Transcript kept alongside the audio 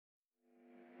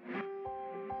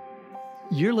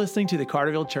You're listening to the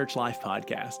Carterville Church Life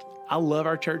Podcast. I love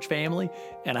our church family,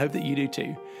 and I hope that you do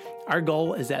too. Our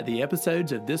goal is that the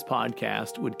episodes of this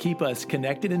podcast would keep us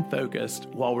connected and focused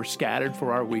while we're scattered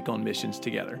for our week on missions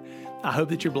together. I hope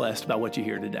that you're blessed by what you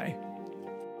hear today.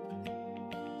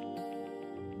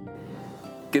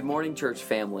 Good morning, church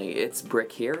family. It's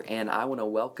Brick here, and I want to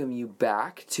welcome you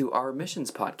back to our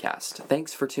missions podcast.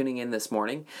 Thanks for tuning in this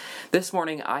morning. This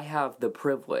morning, I have the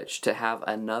privilege to have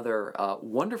another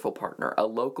wonderful partner, a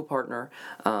local partner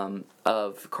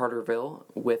of Carterville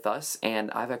with us, and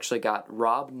I've actually got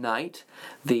Rob Knight,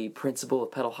 the principal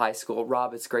of Petal High School.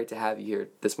 Rob, it's great to have you here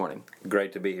this morning.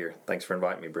 Great to be here. Thanks for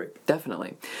inviting me, Brick.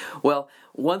 Definitely. Well,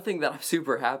 one thing that I'm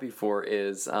super happy for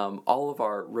is all of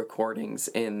our recordings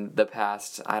in the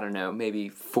past, I don't know, maybe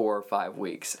 4 or 5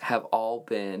 weeks have all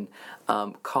been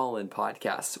call-in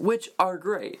podcasts, which are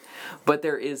great. But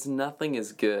there is nothing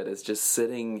as good as just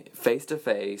sitting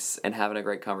face-to-face and having a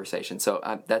great conversation. So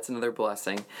that's another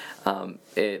blessing,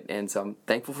 and so I'm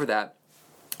thankful for that.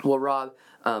 Well, Rob,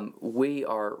 we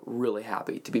are really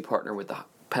happy to be partnered with the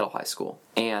Petal High School,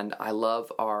 and I love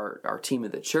our team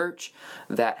of the church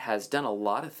that has done a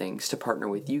lot of things to partner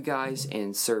with you guys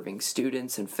in serving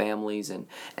students and families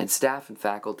and staff and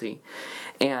faculty,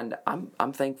 and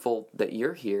I'm thankful that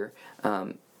you're here.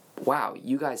 Wow,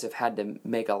 you guys have had to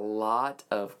make a lot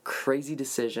of crazy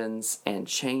decisions and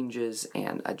changes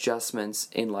and adjustments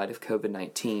in light of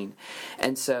COVID-19,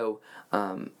 and so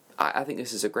I think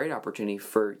this is a great opportunity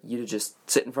for you to just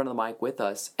sit in front of the mic with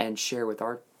us and share with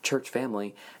our church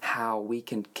family how we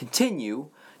can continue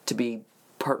to be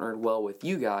partnered well with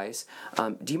you guys.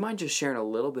 Do you mind just sharing a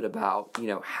little bit about,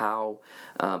 how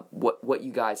what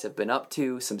you guys have been up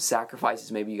to, some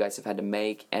sacrifices maybe you guys have had to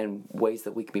make, and ways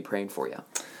that we can be praying for you?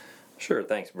 Sure,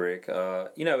 thanks, Brick.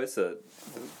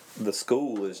 The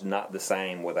school is not the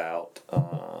same without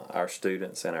our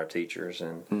students and our teachers,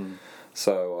 and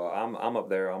so I'm up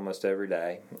there almost every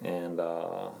day, and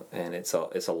it's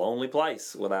a lonely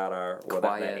place without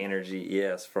that energy.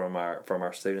 Yes, from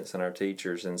our students and our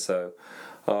teachers, and so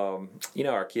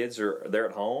our kids they're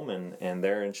at home and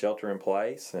they're in shelter in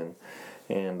place, and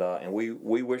we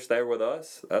wish they were with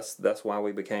us. That's why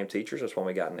we became teachers. That's why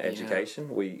we got an education.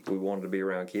 Yeah. We wanted to be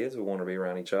around kids. We wanted to be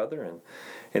around each other,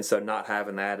 and so not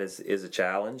having that is a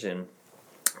challenge. And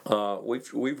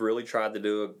we've really tried to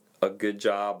do a good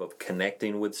job of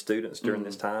connecting with students during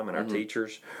this time, and our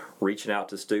teachers reaching out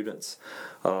to students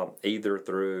either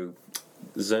through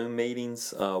Zoom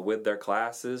meetings with their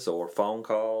classes or phone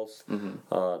calls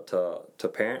to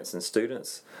parents and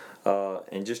students,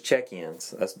 and just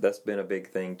check-ins. That's been a big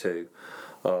thing too.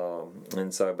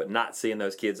 But not seeing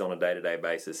those kids on a day-to-day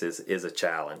basis is a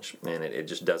challenge, and it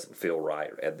just doesn't feel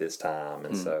right at this time.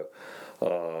 And so,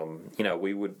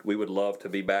 we would love to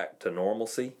be back to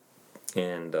normalcy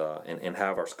and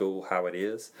have our school how it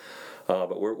is,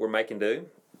 but we're making do.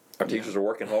 Our teachers are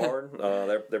working hard.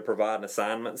 They're providing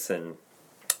assignments and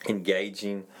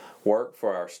engaging work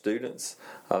for our students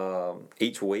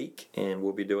each week, and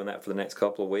we'll be doing that for the next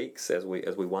couple of weeks as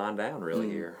we wind down really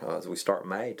here as we start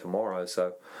May tomorrow.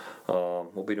 So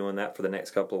we'll be doing that for the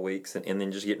next couple of weeks, and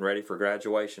then just getting ready for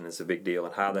graduation is a big deal,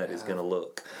 and how that is going to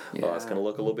look. It's going to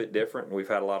look a little bit different. We've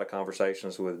had a lot of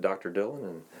conversations with Dr. Dillon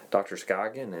and Dr.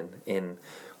 Skygan, and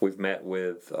we've met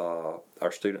with our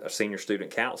senior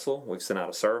student council. We've sent out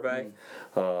a survey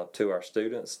to our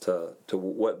students to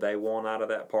what they want out of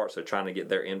that part. So trying to get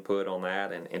their input on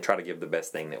that and try to give the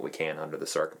best thing that we can under the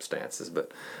circumstances.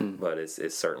 But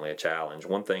it's certainly a challenge.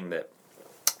 One thing that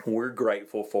we're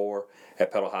grateful for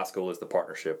at Petal High School is the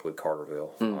partnership with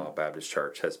Carterville Baptist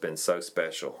Church has been so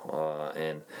special,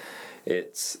 and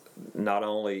it's not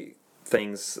only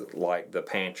things like the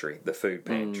pantry, the food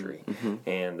pantry,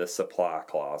 and the supply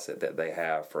closet that they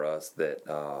have for us that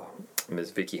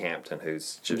Ms. Vicki Hampton,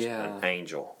 who's just an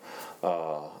angel,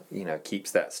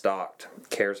 keeps that stocked,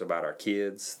 cares about our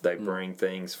kids. They bring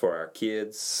things for our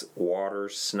kids, water,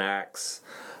 snacks,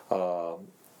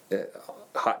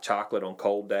 hot chocolate on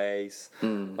cold days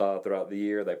throughout the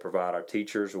year. They provide our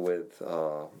teachers with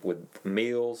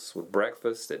meals, with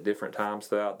breakfast at different times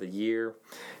throughout the year,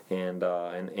 and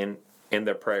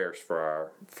their prayers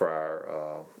for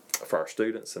our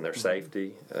students and their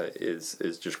safety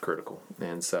is just critical.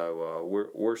 And so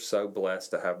we're so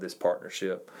blessed to have this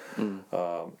partnership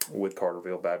with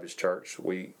Carterville Baptist Church.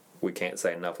 We can't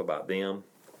say enough about them.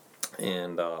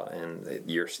 And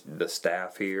the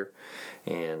staff here,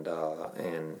 and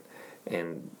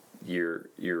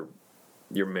your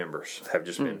your members have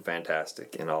just been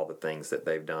fantastic in all the things that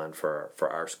they've done for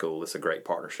our school. It's a great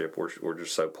partnership. We're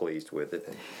just so pleased with it.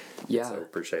 And so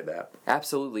appreciate that.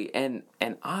 Absolutely. And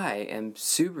I am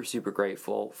super, super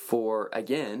grateful for,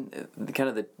 again, kind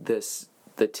of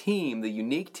the team, the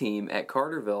unique team at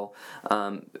Carterville,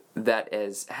 that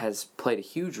has played a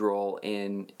huge role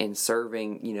in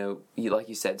serving, like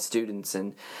you said, students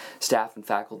and staff and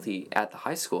faculty at the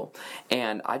high school.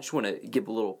 And I just want to give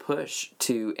a little push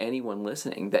to anyone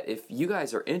listening that if you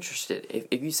guys are interested,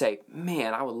 if you say,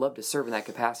 man, I would love to serve in that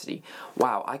capacity,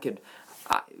 wow,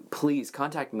 please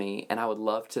contact me, and I would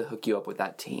love to hook you up with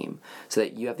that team so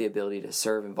that you have the ability to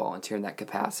serve and volunteer in that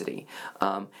capacity.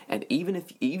 And even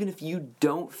if you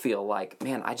don't feel like,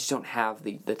 man, I just don't have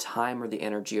the time or the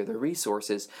energy or the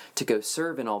resources to go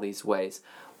serve in all these ways,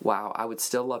 wow, I would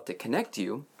still love to connect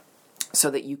you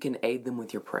so that you can aid them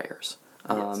with your prayers.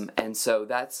 Yes. And so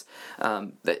that's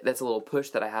a little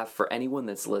push that I have for anyone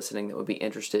that's listening that would be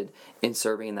interested in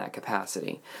serving in that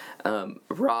capacity.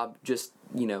 Rob, just,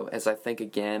 as I think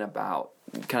again about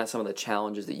kind of some of the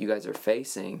challenges that you guys are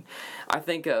facing, I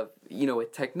think of,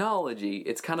 with technology,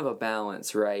 it's kind of a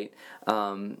balance, right?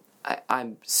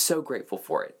 I'm so grateful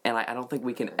for it, and I don't think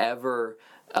we can ever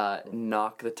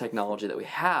knock the technology that we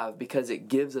have, because it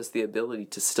gives us the ability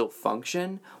to still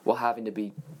function while having to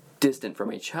be distant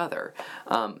from each other.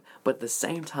 But at the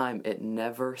same time, it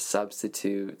never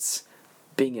substitutes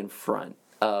being in front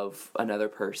of another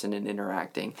person and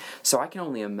interacting. So I can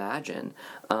only imagine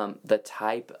the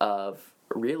type of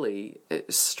really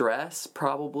stress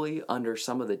probably under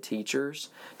some of the teachers,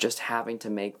 just having to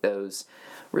make those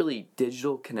really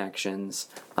digital connections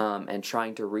and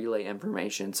trying to relay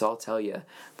information. So I'll tell you,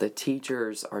 the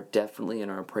teachers are definitely in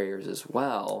our prayers as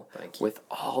well, with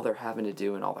all they're having to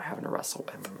do and all they're having to wrestle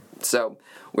with. So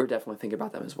we're definitely thinking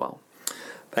about them as well.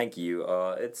 Thank you.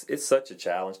 It's such a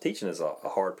challenge. Teaching is a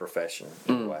hard profession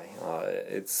anyway.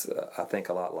 It's I think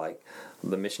a lot like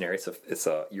the missionary.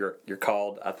 You're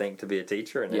called, I think, to be a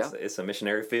teacher, and it's a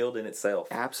missionary field in itself.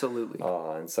 Absolutely.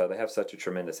 And so they have such a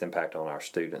tremendous impact on our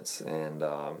students, and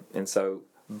so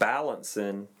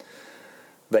balancing.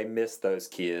 They miss those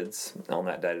kids on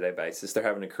that day-to-day basis. They're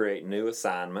having to create new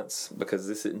assignments because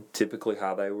this isn't typically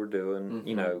how they were doing,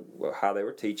 how they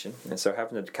were teaching, and so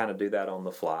having to kind of do that on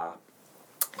the fly.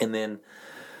 And then,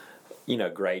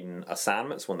 grading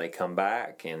assignments when they come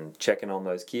back and checking on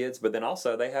those kids. But then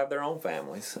also they have their own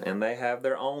families and they have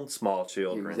their own small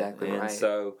children. You're exactly and right.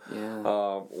 So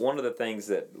one of the things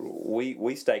that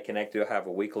we stay connected to, have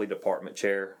a weekly department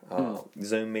chair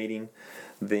Zoom meeting.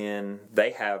 Then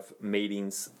they have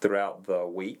meetings throughout the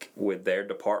week with their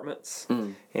departments.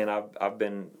 And I've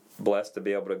been blessed to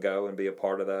be able to go and be a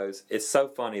part of those. It's so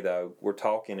funny, though. We're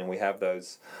talking and we have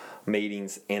those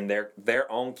meetings, and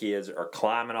their own kids are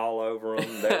climbing all over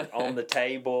them. They're on the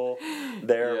table.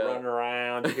 They're running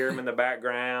around. You hear them in the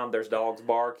background. There's dogs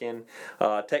barking.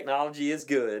 Technology is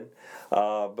good,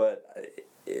 but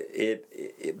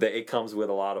it comes with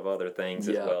a lot of other things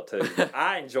as well too.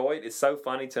 I enjoy it. It's so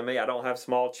funny to me. I don't have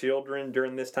small children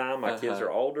during this time. My kids are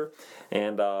older,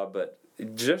 and but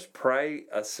just pray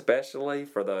especially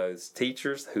for those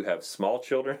teachers who have small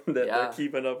children that they're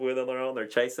keeping up with on their own. They're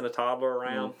chasing a toddler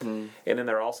around, and then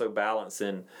they're also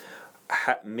balancing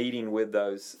meeting with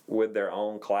their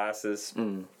own classes,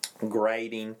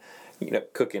 grading,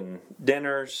 cooking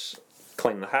dinners,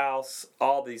 cleaning the house,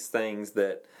 all these things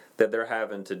that they're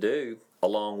having to do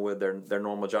along with their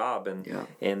normal job,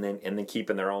 and then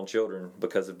keeping their own children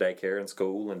because of daycare and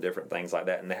school and different things like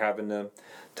that, and they're having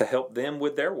to help them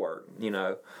with their work, and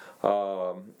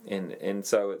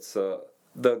so it's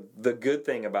the good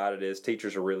thing about it is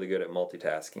teachers are really good at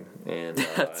multitasking, and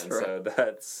so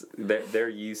they're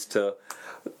used to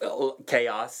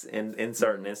chaos in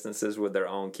certain instances with their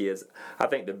own kids. I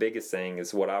think the biggest thing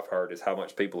is what I've heard is how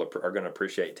much people are going to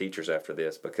appreciate teachers after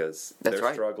this, because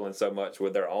they're struggling so much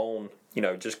with their own,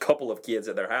 just a couple of kids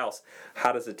at their house.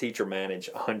 How does a teacher manage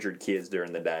 100 kids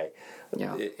during the day?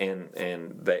 Yeah.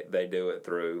 And they do it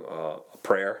through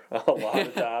prayer a lot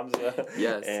of times.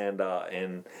 Yes.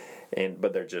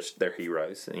 But they're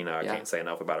heroes. I can't say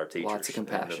enough about our teachers. Lots of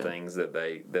compassion. And the things that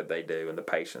they do, and the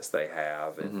patience they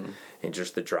have, and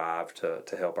just the drive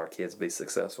to help our kids be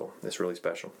successful. It's really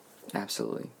special.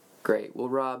 Absolutely. Great. Well,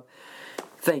 Rob,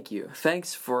 thank you.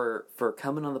 Thanks for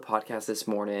coming on the podcast this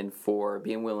morning, for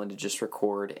being willing to just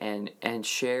record and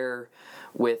share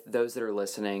with those that are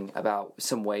listening about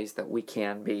some ways that we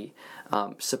can be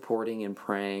supporting and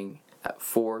praying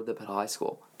for the Petal High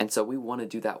School. And so we want to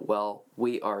do that well.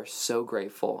 We are so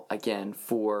grateful, again,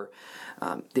 for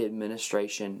the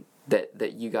administration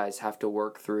that you guys have to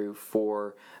work through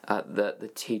for the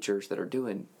teachers that are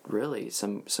doing really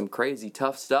some crazy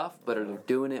tough stuff, but are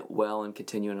doing it well and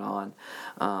continuing on.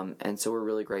 And so we're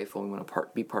really grateful. We want to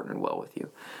be partnered well with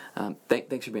you.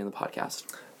 Thanks for being on the podcast.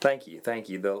 Thank you.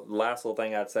 The last little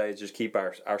thing I'd say is just keep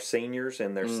our seniors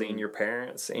and their senior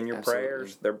parents in your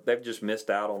prayers. They've just missed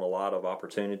out on a lot of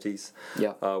opportunities.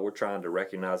 Yeah. We're trying to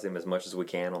recognize them as much as we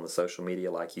can on the social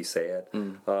media, like you said.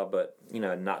 But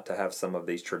not to have some of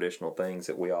these traditional things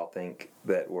that we all think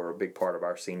that were a big part of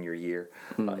our senior year.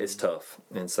 It's tough,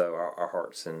 and so our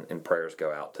hearts and prayers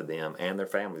go out to them and their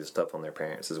families. It's tough on their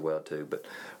parents as well too. But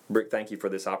Brick, thank you for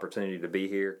this opportunity to be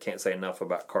here. Can't say enough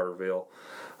about Carterville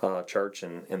Church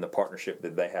and the partnership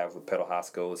that they have with Petal High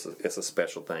School. It's a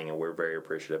special thing, and we're very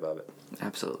appreciative of it.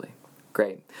 Absolutely.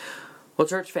 Great. Well,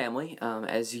 church family,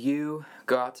 as you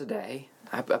go out today,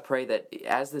 I pray that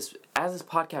as this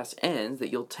podcast ends,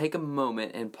 that you'll take a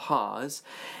moment and pause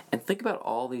and think about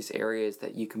all these areas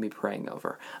that you can be praying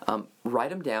over. Write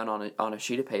them down on a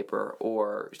sheet of paper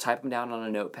or type them down on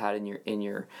a notepad in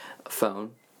your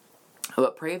phone.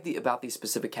 But pray about these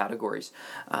specific categories.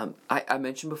 I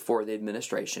mentioned before the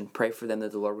administration. Pray for them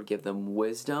that the Lord would give them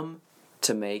wisdom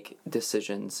to make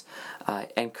decisions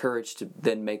and courage to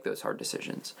then make those hard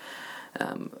decisions.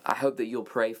 I hope that you'll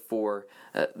pray for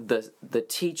the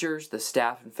teachers, the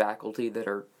staff, and faculty that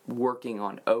are working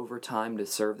on overtime to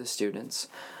serve the students.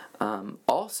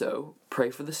 Also,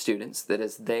 pray for the students that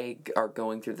as they are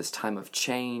going through this time of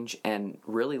change and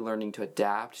really learning to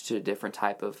adapt to a different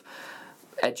type of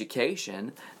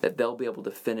education, that they'll be able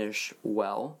to finish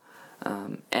well.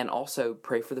 And also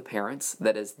pray for the parents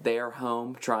that as they're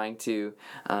home trying to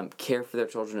care for their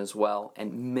children as well,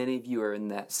 and many of you are in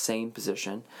that same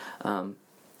position.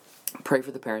 Pray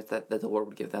for the parents that the Lord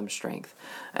would give them strength.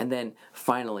 And then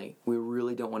finally, we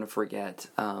really don't want to forget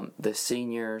the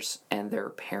seniors and their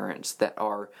parents that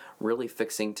are really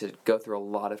fixing to go through a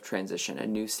lot of transition, a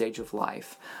new stage of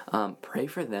life. Pray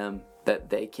for them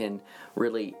that they can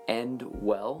really end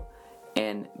well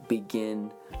and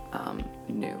begin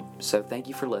new. So thank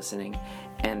you for listening,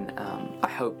 and I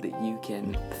hope that you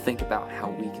can think about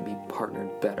how we can be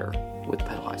partnered better with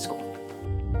Petal High School.